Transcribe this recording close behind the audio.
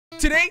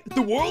Today,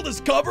 the world is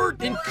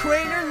covered in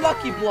Crainer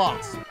Lucky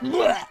Blocks.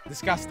 Blech.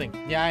 Disgusting.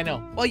 Yeah, I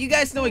know. Well, you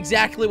guys know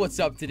exactly what's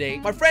up today.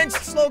 My friends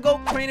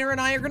Slogo, Crainer, and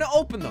I are gonna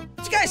open them.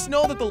 Did you guys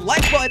know that the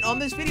like button on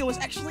this video is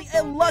actually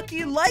a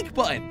lucky like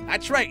button?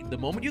 That's right. The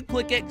moment you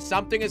click it,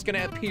 something is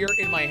gonna appear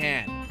in my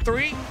hand.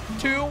 3,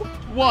 2,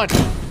 1.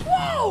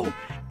 Whoa!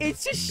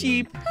 It's a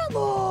sheep.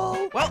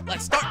 Hello. Well,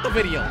 let's start the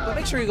video. But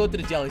make sure you go to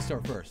the jelly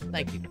store first.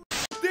 Thank you.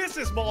 This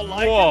is more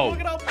like it. Look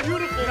at how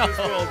beautiful this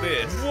world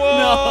is.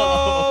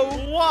 Whoa.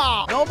 No.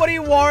 Wow. Nobody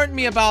warned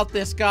me about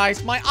this,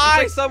 guys. My eyes.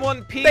 Like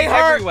someone peed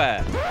hurt.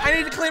 everywhere. I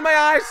need to clean my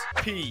eyes.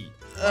 Pee.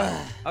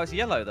 Oh, it's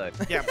yellow though.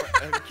 Yeah,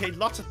 but, okay,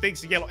 lots of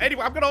things are yellow.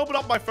 Anyway, I'm gonna open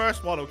up my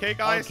first one, okay,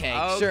 guys? Okay,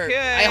 sure.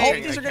 I hope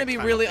these are gonna be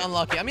really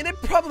unlucky. I mean, they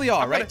probably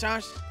are, right,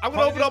 Josh? I'm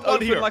gonna open up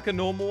one here. Like a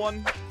normal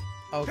one.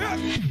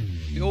 Okay.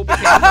 We all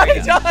became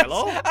Crainer.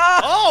 Hello?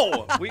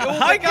 Oh! We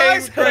all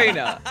became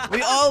Crainer.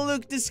 We all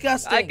look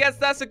disgusting. I guess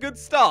that's a good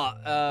start.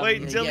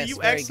 Wait, Jelly, yes, you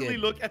very actually good.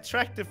 look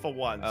attractive for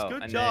once. Oh,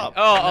 Good and job.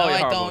 Then, No, you're I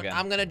horrible don't. again.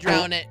 I'm gonna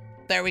drown it.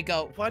 There we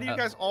go. Why do you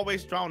guys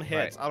always drown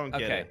hits? Right. I don't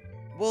get it.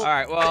 Well, all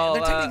right, well,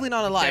 they're technically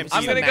not alive. James,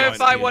 I'm gonna go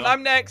find one.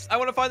 I'm next. I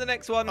want to find the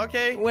next one.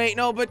 Okay. Wait,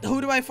 no, but who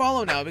do I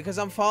follow now? Because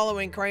I'm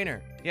following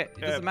Crainer. Yeah, it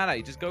doesn't matter.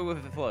 You just go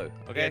with the flow.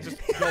 Okay. Yeah, just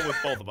go with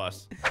both of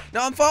us.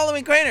 No, I'm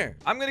following Crainer.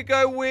 I'm gonna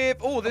go with.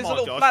 Oh, there's Come a on,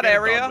 little Josh, flat get it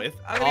area. done with.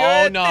 I'm gonna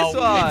go with no, this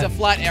one. it's a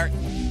flat area.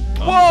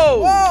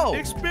 Whoa! Whoa!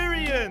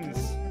 Experience.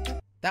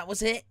 That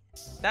was it.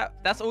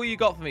 That's all you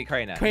got for me,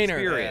 Crainer. Crainer,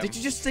 Experience. did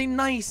you just say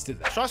nice to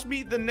that? Trust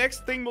me, the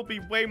next thing will be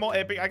way more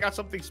epic. I got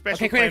something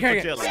special Okay, planned for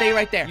Crainer, Jelly. stay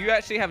right there. You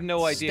actually have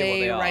no idea what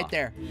they are. Stay right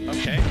there.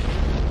 Okay.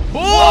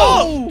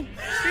 Whoa!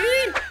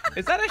 See?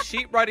 Is that a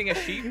sheep riding a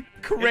sheep? It's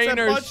a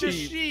Crainer bunch of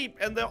sheep. sheep,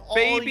 and they're all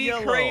Baby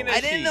yellow. Crainer. I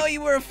didn't know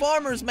you were a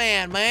farmer's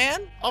man.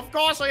 Of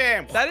course I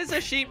am. That is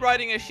a sheep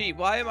riding a sheep.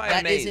 Why am I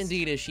That amazed? is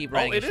indeed a sheep Oh,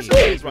 riding it a is sheep.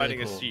 always That's really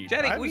riding cool. a sheep. I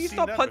Jenny, will haven't you seen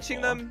stop that punching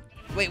before. them?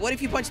 Wait, what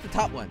if you punch the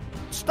top one?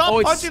 Stop Oh,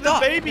 it's punching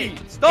stuck. the baby.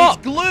 Stop!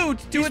 It's glued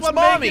to He's its what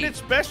mommy. making it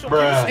special.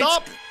 Bruh.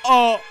 Stop.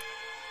 Oh.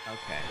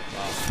 Okay.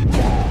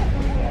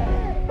 Well.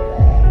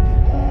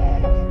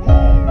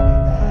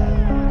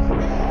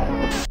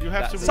 You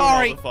have to ruin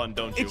Sorry. all the fun,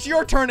 don't you? It's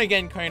your turn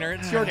again, Crainer.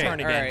 It's your Okay, turn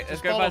All again. right, let's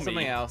Just go follow find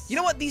something me. else. You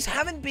know what? These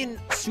haven't been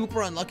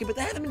super unlucky, but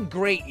they haven't been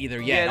great either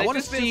yet. Yeah, I they've want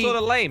to just been see. sort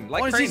of lame,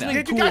 like wanna see Crainer. something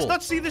Did you guys cool.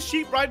 not see the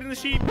sheep riding the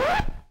sheep?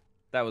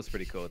 That was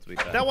pretty cool, to be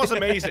fair. That was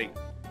amazing.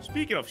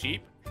 Speaking of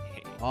sheep,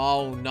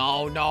 Oh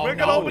no, no, we're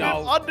gonna no, open it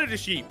no! under the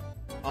sheep.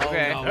 Oh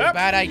Okay. no, Yep.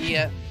 bad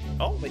idea.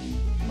 Oh, Wait,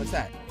 what's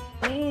that?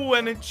 ooh,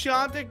 an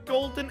enchanted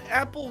golden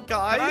apple,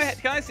 guys.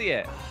 Can I see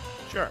it?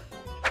 Sure.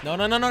 No,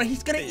 no, no, no!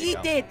 He's gonna There you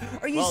eat go. it.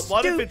 Are you Well, stupid?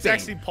 what if it's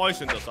actually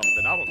poisoned or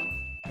something? I don't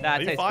know. Nah, Are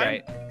it you tastes fine?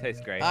 great.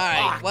 Tastes great. All right.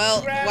 Ah,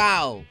 Well, crap.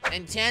 wow!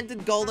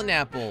 Enchanted golden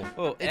apple.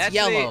 Well, It's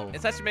actually, yellow.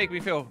 It's actually making me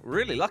feel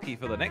really lucky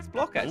for the next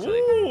block, actually.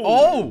 Ooh.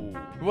 Oh,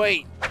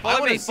 wait! I Follow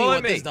want me, to see follow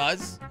what me. this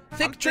does.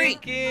 Thick I'm tree.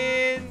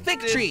 thinking Thick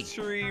this tree.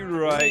 tree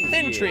right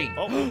Thin here. tree.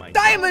 Oh my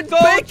Diamond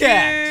Told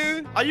pickaxe.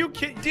 you. Are you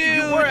kidding? Dude,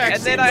 You were and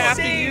And then I have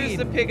to insane. use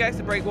the pickaxe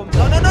to break one.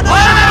 No, no, no, no, no, no,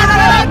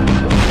 no, no,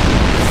 no!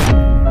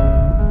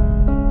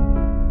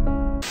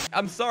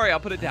 I'm sorry, I'll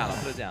put it down. I'll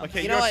put it down.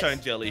 Okay, You know your what? turn,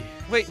 Jelly.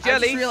 Wait, I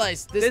Jelly. just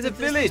realized this, there's a this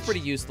village. is pretty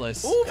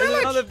useless. Ooh, There's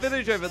village. another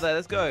village over there.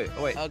 Let's go.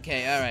 Oh, wait.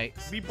 Okay, all right.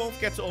 We both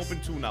get to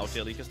open two now,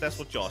 Jelly, because that's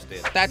what Josh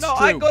did. That's No,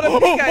 true. I got a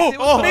pickaxe. It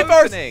was me not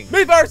first. opening.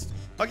 Me first.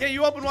 Okay,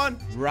 you open one.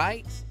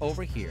 Right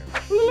over here.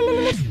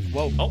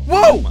 Whoa. Oh,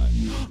 Whoa! my.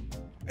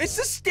 It's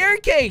a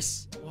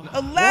staircase.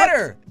 A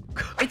ladder.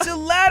 It's a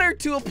ladder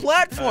to a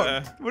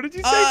platform. What did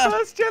you say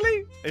first,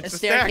 Jelly? It's A a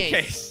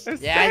staircase. staircase.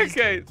 A Yeah, I just-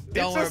 staircase.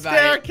 Don't It's worry a about it.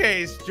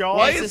 staircase, Josh.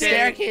 Why is It's a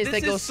staircase this that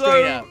is goes so,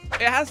 straight up.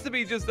 It has to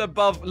be just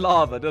above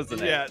lava,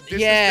 doesn't it? Yeah, this is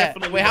Yeah.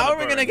 definitely Wait, how gonna are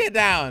we gonna burn. get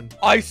down?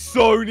 I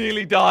so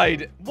nearly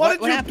died. What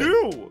did you happened?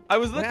 do? I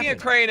was What looking at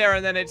happened? Crainer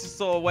and then it just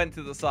sort of went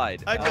to the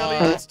side. Hi, Oh,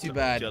 Jelly. that's too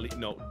bad. Jelly,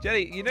 no.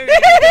 Jelly, you know you're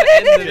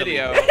gonna end the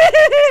video.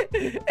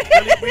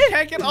 Jelly, we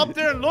can't get up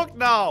there and look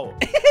now.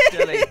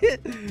 Jelly.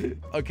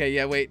 Okay,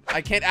 yeah, wait.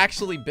 I can't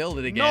actually build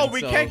it again. No,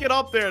 we so- can't get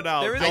up there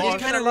now. There is I a just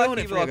Josh. kind of Lucky ruined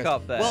it for block you guys.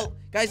 up there. Well,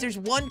 guys, there's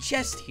one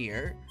chest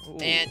here, Ooh.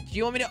 and do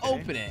you want me to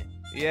open it?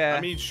 Yeah.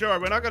 I mean, sure,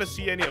 we're not gonna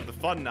see any of the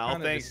fun now.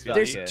 Kinda Thanks,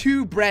 disgusting. Jelly. There's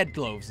 2 bread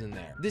loaves in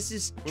there. This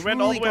is We truly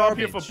went all the way up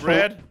garbage. here for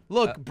bread.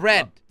 Look,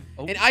 bread.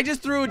 oh. And I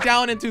just threw it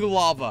down into the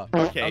lava.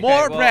 Okay.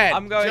 More well, bread.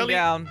 I'm going Jelly,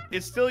 down.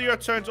 It's still your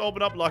turn to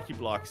open up Lucky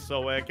Blocks,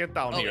 so get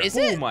down Oh, here. is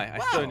Oh it? my, I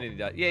Wow. so nearly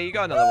died. Yeah, you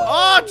got another one.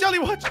 Oh, Jelly,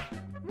 watch.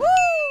 Woo!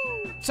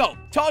 So,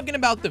 talking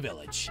about the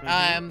village.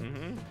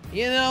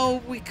 You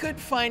know, we could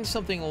find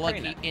something lucky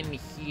Crainer. in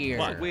here.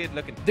 What weird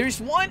looking. There's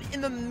one in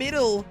the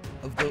middle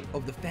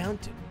of the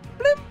fountain.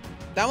 Bloop.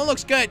 That one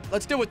looks good.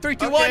 Let's do it. 3,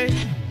 2, 1. Okay.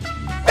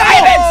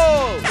 Diamonds!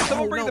 Oh! Did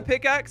someone Oh, bring no. the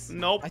pickaxe?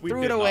 Nope, I we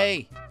threw did it not.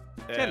 away.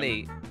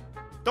 Jelly.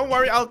 Don't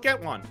worry, I'll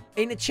get one.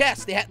 In a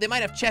chest. They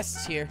might have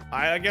chests here.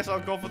 I guess I'll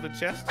go for the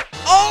chest.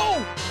 Oh!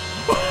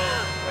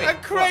 Wait.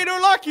 Crater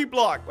Lucky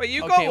Block. Wait,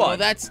 you Okay, got one. well,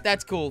 that's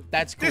cool.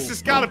 That's cool. This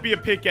has got to be a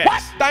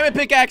pickaxe. Diamond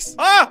pickaxe.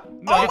 Ah!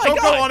 No. Oh my Don't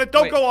God. go on it.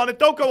 Don't Wait. go on it.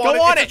 Don't go on it.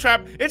 Go on It's it. a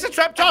trap. It's a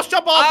trap. Josh,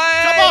 jump off.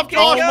 I Jump off, can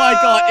Oh Josh. go. my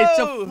God! It's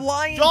a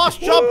flying. Josh,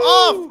 pig. jump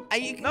off.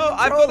 You can No,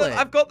 control it.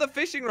 I've got the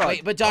fishing rod.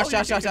 Wait, but Josh, you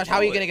Josh, can Josh, Josh, how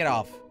are you control gonna it. get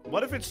off?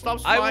 What if it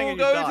stops I flying will and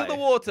you go die? into the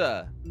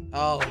water.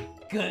 Oh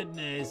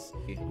goodness.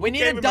 We need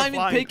gave a him a diamond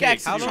flying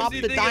pickaxe pig? to How long chop do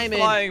you the think it's diamond.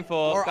 flying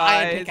for, Or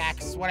guys? iron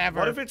pickaxe, whatever.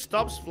 What if it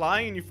stops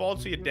flying and you fall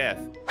to your death?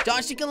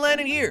 Josh, you can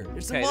land in here.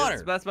 There's some Okay,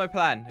 water. that's my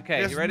plan. Okay,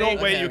 There's you ready?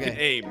 no way Okay, you okay. can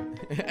aim.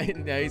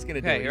 No, he's gonna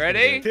do Okay, it. you He's gonna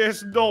ready? do it.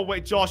 There's no way,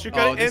 Josh. You're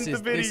gonna end the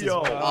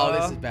video. Oh,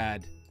 this is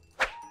bad.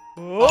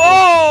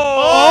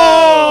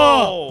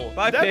 Oh!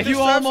 Bye, That pig. You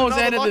deserves almost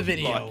another ended the lucky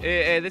video. block.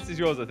 This is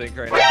yours, I think,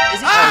 right? Is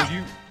it? Oh,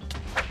 you.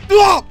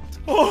 Oh!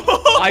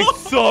 I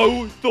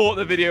so thought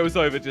the video was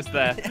over just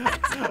there.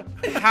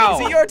 How?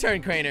 Is it your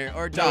turn, Crainer,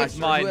 or Josh? it's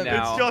or mine whoever?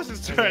 now. It's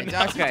Josh's Okay, turn.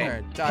 Josh's Okay.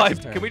 turn. Bye. Josh's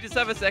turn. Can we just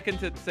have a second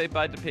to say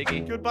bye to Piggy?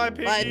 Goodbye,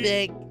 Piggy. Bye,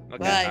 Pig. Okay,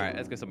 Bye. all right,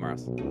 let's go somewhere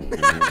else.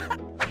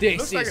 This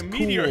Looks is like a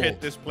meteor cool.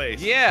 hit this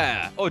place.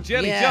 Yeah. Oh,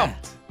 Jelly Yeah.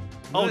 jumped.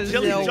 Oh,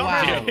 Jelly Oh, jumped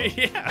wow.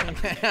 here.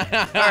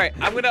 Yeah. All right,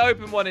 I'm gonna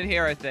open one in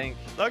here, I think.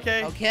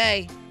 Okay.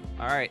 Okay.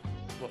 All right.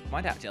 Well,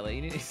 mind out, Jelly.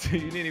 You need to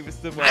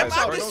somewhere. I'm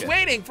else. just Okay.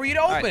 waiting for you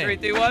to All open. right,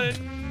 3, 2,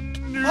 1.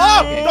 Oh! Don't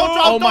drown!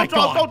 Oh my don't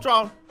drown! God. Don't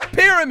drown!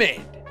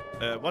 Pyramid.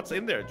 What's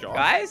in there, Josh?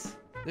 Guys,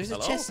 There's a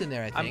Hello? chest in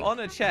there, I I'm think. on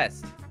a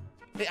chest.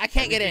 I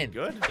can't get in.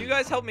 Good. You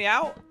guys help me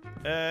out?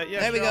 Yeah.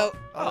 There we sure. go.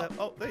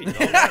 Oh, there you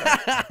go.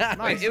 Nice.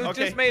 Wait, it was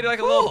Okay. just made like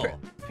a Cool. little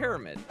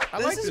pyramid. I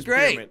This like is this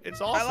great. pyramid. It's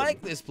awesome. I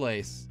like this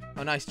place.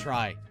 Oh, nice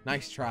try.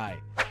 Nice try.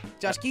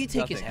 Josh, can you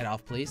take his Nothing. head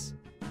off, please?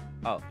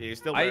 Oh, Yeah, you're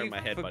still wearing my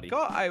head, buddy.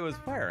 forgot I was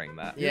wearing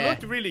that. You Yeah.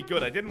 looked really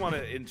good. I didn't want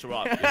to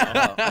interrupt. You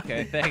know? Oh,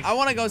 okay, thanks. I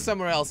want to go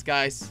somewhere else,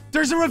 guys.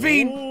 There's a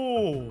ravine.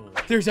 Ooh.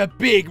 There's a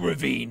big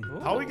ravine.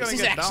 How are we gonna This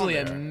is get actually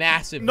down a there?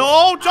 massive.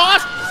 No,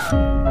 Josh!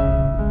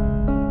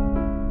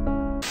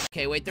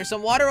 Okay, wait. There's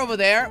some water over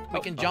there. We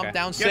can jump okay.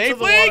 down Get to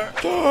the safely.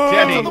 water.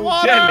 Jelly, to the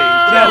water!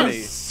 That Jelly.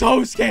 was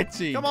so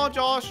sketchy. Come on,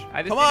 Josh.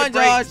 I just Come need on, to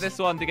break Josh. this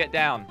one to get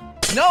down.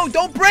 No,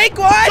 don't break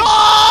one.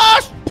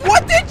 Josh!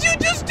 What did you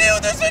just do?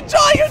 There's a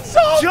giant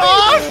zombie.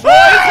 Josh!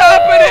 What is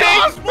happening?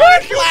 Josh,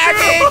 what did you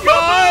Lagging, do?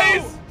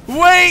 Guys!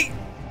 Wait.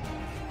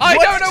 I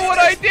What don't did know you what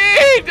just- I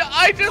did!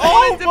 I just Oh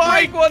wanted to my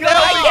break one to God.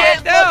 help me I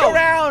get can't look down!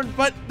 around,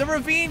 but the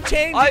ravine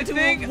changed I into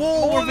think a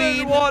wool more ravine.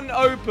 than one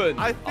open.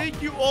 I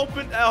think you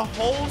opened a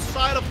whole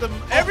side of the...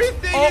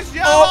 Everything oh, is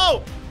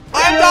yellow!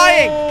 I'm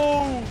dying.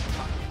 Oh,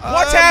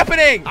 What's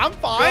happening? I'm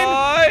fine.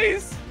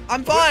 guys!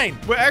 I'm fine.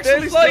 We're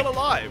actually There's like- still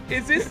alive.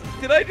 Is this...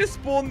 Did I just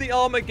spawn the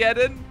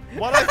Armageddon?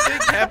 What I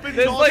think happened,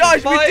 There's Josh, like- Josh,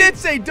 we five- did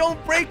say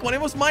don't break one.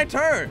 It was my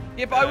turn.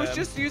 Yeah, but I was Um,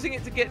 just using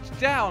it to get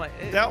down.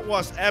 that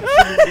was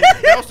absolutely...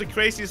 that was the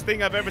craziest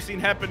thing I've ever seen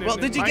happen Well,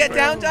 in did in you get Minecraft.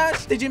 down,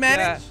 Josh? Did you Yeah.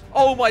 manage?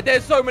 Oh my,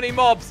 there's so many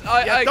mobs. Yeah,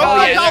 I don't got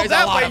go yeah, it. down there's a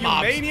that lot way, of you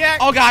mobs. maniac.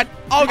 Oh God!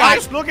 Oh God!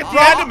 Just look at the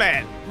Run!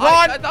 Enderman.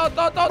 Run!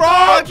 Don't.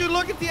 Why don't you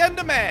look at the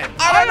Enderman?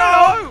 I don't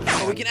know.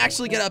 Oh, we can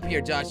actually get up here,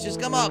 Josh. Just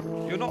come up.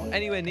 You're not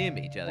anywhere near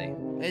me, Jelly.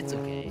 It's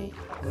okay.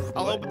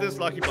 I'll open this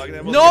lucky block and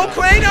then we'll No, get out.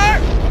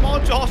 Crainer! Come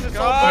on, Josh, it's so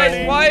Guys,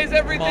 burning. why is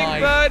everything My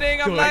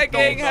burning? I'm good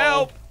lagging. God.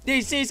 Help!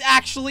 This is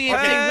actually a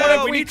Okay, thing. Help. What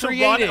have we we need to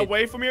created? run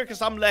away from here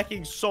because I'm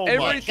lacking so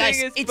Everything much. Guys,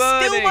 is it's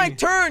still my burning.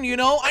 turn, you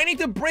know? I need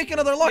to break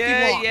another lucky block.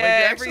 Yeah, But you're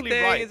actually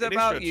everything right. is It is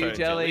about your you, turn,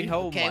 Jelly. Jelly.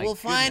 Oh Okay, my we'll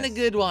find a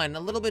goodness. good one. A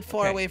little bit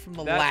far Okay, away from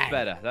the That's lag.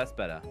 better. That's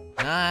better.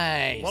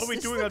 Nice. What are we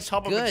This doing on looks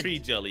top of a good. tree,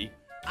 Jelly?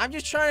 I'm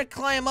just trying to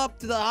climb up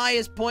to the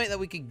highest point that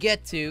we could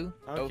get to.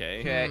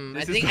 Okay. Hmm,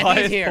 This I is think the it's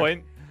highest here.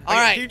 point. All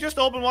Okay, right. Can you just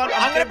open one? I'm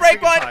gonna getting break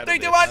freaking one. tired 3,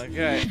 of 2, this. 1.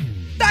 Okay.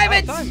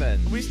 Diamonds! Oh,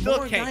 diamond. We still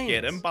More can't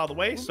get diamonds. him, by the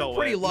way, so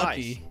Pretty nice.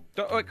 lucky.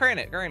 Wait, crane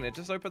it.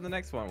 Just open the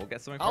next one. We'll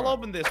get something from I'll it.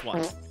 open this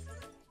one.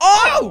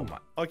 Oh!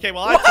 Okay,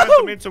 well, I turned Whoa!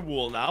 them into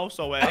wool now,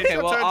 so it's Okay,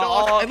 your well, turn,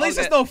 I'll- Josh. At least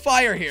okay. there's no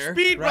fire here.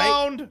 Speed right?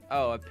 round.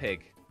 Oh, a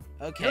pig.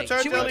 Okay. Your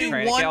turn, Should we Jelly. do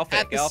Crank, one get off it,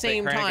 at get the off it,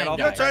 same crank, get time, off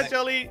it. Your guys? turn,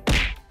 Jelly.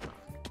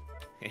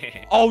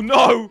 Oh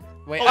no!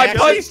 Wait, I actually-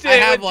 punched I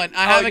it. have one.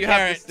 I Oh, have a you have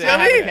carrot. the stick. I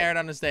have a Jelly? carrot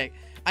on the stake.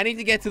 I need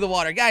to get to the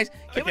water. Guys,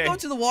 can we Okay. go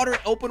to the water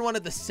and open one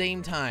at the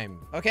same time?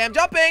 Okay, I'm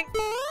jumping.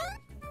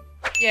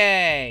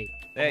 Yay.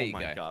 There Oh you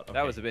my go. God, That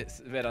okay. was a bit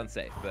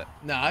unsafe, but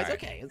No, it's Alright.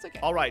 okay. It's okay.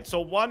 All right,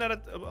 so one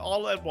at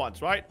all at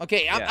once, right?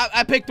 Okay, Yeah.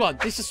 I picked one.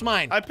 This is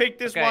mine. I picked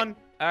this okay. one.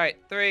 All right,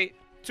 3.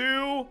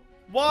 2,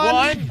 1,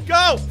 One.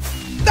 go!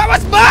 That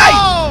was mine!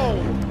 Oh!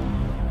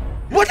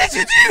 What did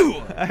you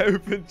do? I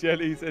opened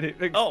jellies and it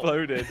Oh.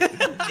 exploded.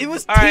 It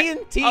was All right,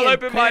 TNT I'll and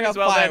open mine putting as up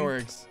well then.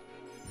 fireworks.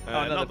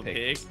 Another not the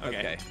pig.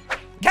 Okay.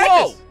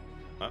 Cactus!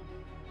 Huh?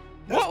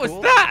 What was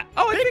cool. that?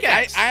 Oh, a I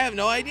pickaxe. have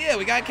no idea.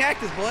 We got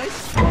cactus, boys.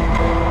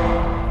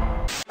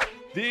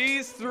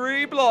 These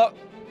 3 blocks.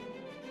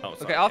 Oh,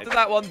 sorry. Okay, after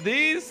that one,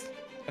 these.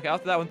 Okay,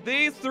 after that one,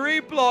 these 3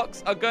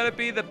 blocks are gonna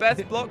be the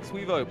best blocks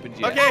we've opened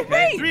yet.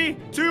 Okay, 3,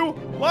 2,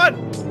 1.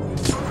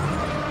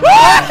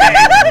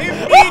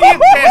 Immediate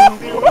death,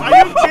 dude.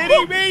 Are you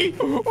kidding me?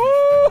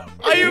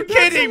 Are you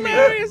kidding me?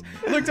 Hilarious.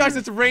 Look, Josh,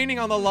 it's raining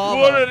on the lava.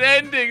 What an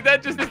ending!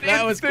 That just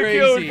That was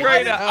insta-killed crazy.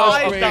 Crainer. That was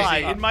I crazy. die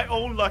in my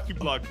own Lucky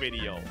Block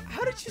video.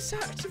 How did you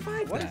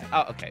survive that?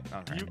 Oh, okay.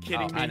 Are you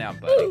kidding me? I know,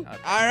 buddy. Okay.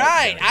 All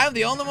right, I'm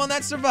the only one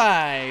that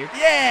survived.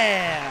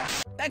 Yeah.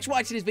 Thanks for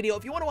watching this video.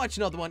 If you want to watch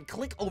another one,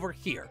 click over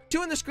here.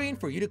 2 on the screen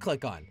for you to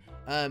click on.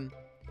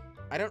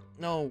 I don't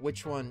know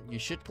which one you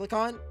should click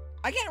on.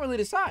 I can't really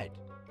decide,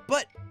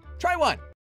 but try one.